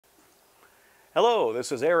Hello,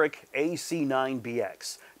 this is Eric,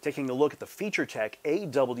 AC9BX, taking a look at the Tech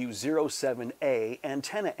AW07A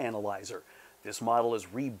antenna analyzer. This model is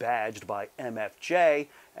rebadged by MFJ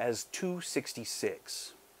as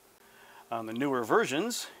 266. On the newer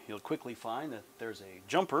versions, you'll quickly find that there's a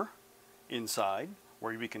jumper inside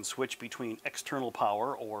where we can switch between external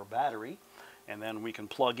power or battery, and then we can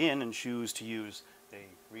plug in and choose to use a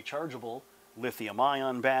rechargeable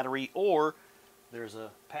lithium-ion battery, or there's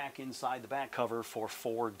a pack inside the back cover for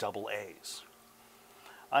 4 AA's.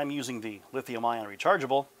 I'm using the lithium-ion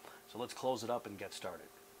rechargeable, so let's close it up and get started.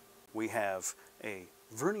 We have a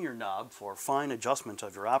vernier knob for fine adjustment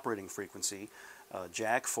of your operating frequency, a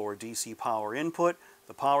jack for DC power input,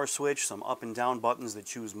 the power switch, some up and down buttons that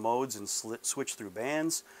choose modes and switch through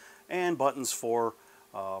bands, and buttons for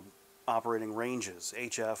operating ranges,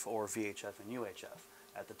 HF or VHF and UHF.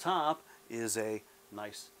 At the top is a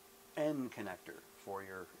nice N connector for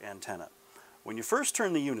your antenna. When you first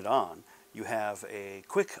turn the unit on, you have a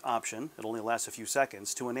quick option, it only lasts a few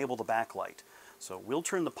seconds, to enable the backlight. So we'll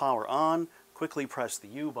turn the power on, quickly press the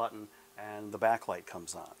U button, and the backlight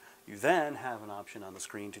comes on. You then have an option on the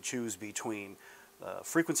screen to choose between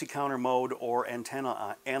frequency counter mode or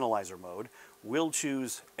antenna analyzer mode. We'll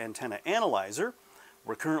choose antenna analyzer.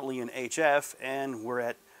 We're currently in HF and we're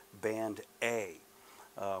at band A,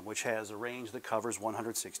 which has a range that covers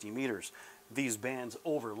 160 meters. These bands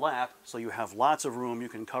overlap, so you have lots of room. You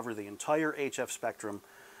can cover the entire HF spectrum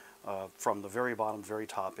from the very bottom to the very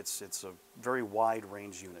top. It's a very wide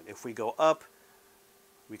range unit. If we go up,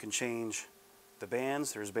 we can change the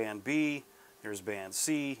bands. There's band B, there's band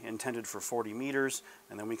C, intended for 40 meters,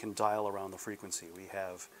 and then we can dial around the frequency. We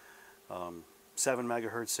have 7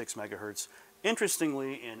 megahertz, 6 megahertz.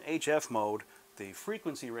 Interestingly, in HF mode, the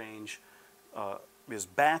frequency range is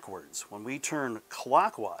backwards. When we turn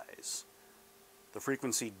clockwise, the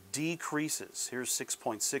frequency decreases. Here's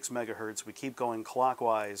 6.6 megahertz. We keep going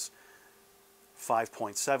clockwise,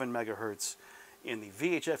 5.7 megahertz. In the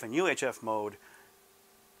VHF and UHF mode,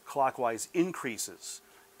 clockwise increases.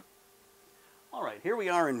 All right, here we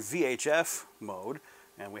are in VHF mode,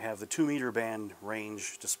 and we have the 2-meter band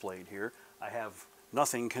range displayed here. I have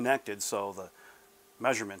nothing connected, so the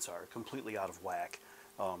measurements are completely out of whack.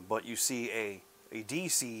 But you see a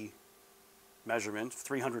DC measurement,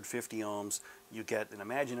 350 ohms. You get an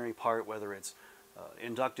imaginary part, whether it's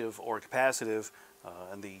inductive or capacitive,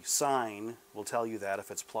 and the sign will tell you that.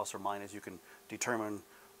 If it's plus or minus, you can determine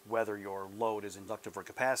whether your load is inductive or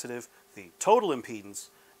capacitive, the total impedance,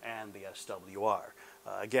 and the SWR.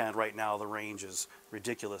 Again, right now the range is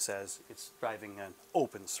ridiculous as it's driving an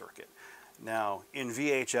open circuit. Now, in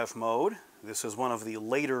VHF mode, this is one of the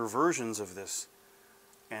later versions of this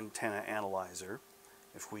antenna analyzer.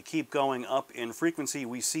 If we keep going up in frequency,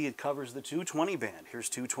 we see it covers the 220 band. Here's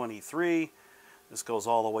 223. This goes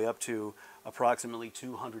all the way up to approximately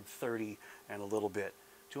 230 and a little bit,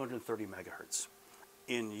 230 megahertz.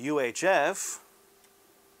 In UHF,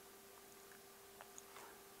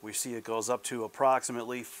 we see it goes up to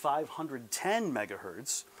approximately 510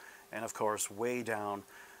 megahertz, and of course way down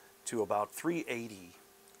to about 380.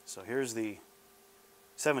 So here's the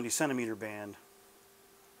 70 centimeter band.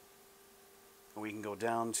 We can go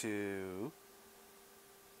down to,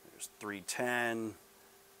 there's 310,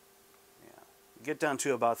 yeah, you get down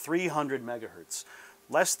to about 300 megahertz.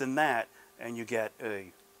 Less than that, and you get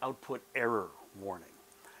a output error warning.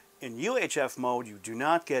 In UHF mode, you do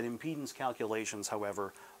not get impedance calculations,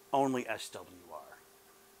 however, only SWR.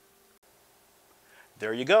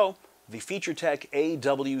 There you go. The Tech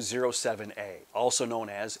AW07A, also known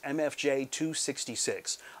as MFJ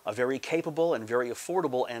 266, a very capable and very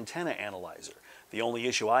affordable antenna analyzer. The only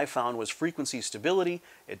issue I found was frequency stability.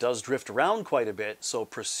 It does drift around quite a bit, so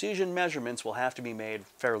precision measurements will have to be made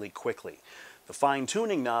fairly quickly. The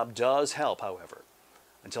fine-tuning knob does help, however.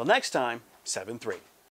 Until next time, 7-3.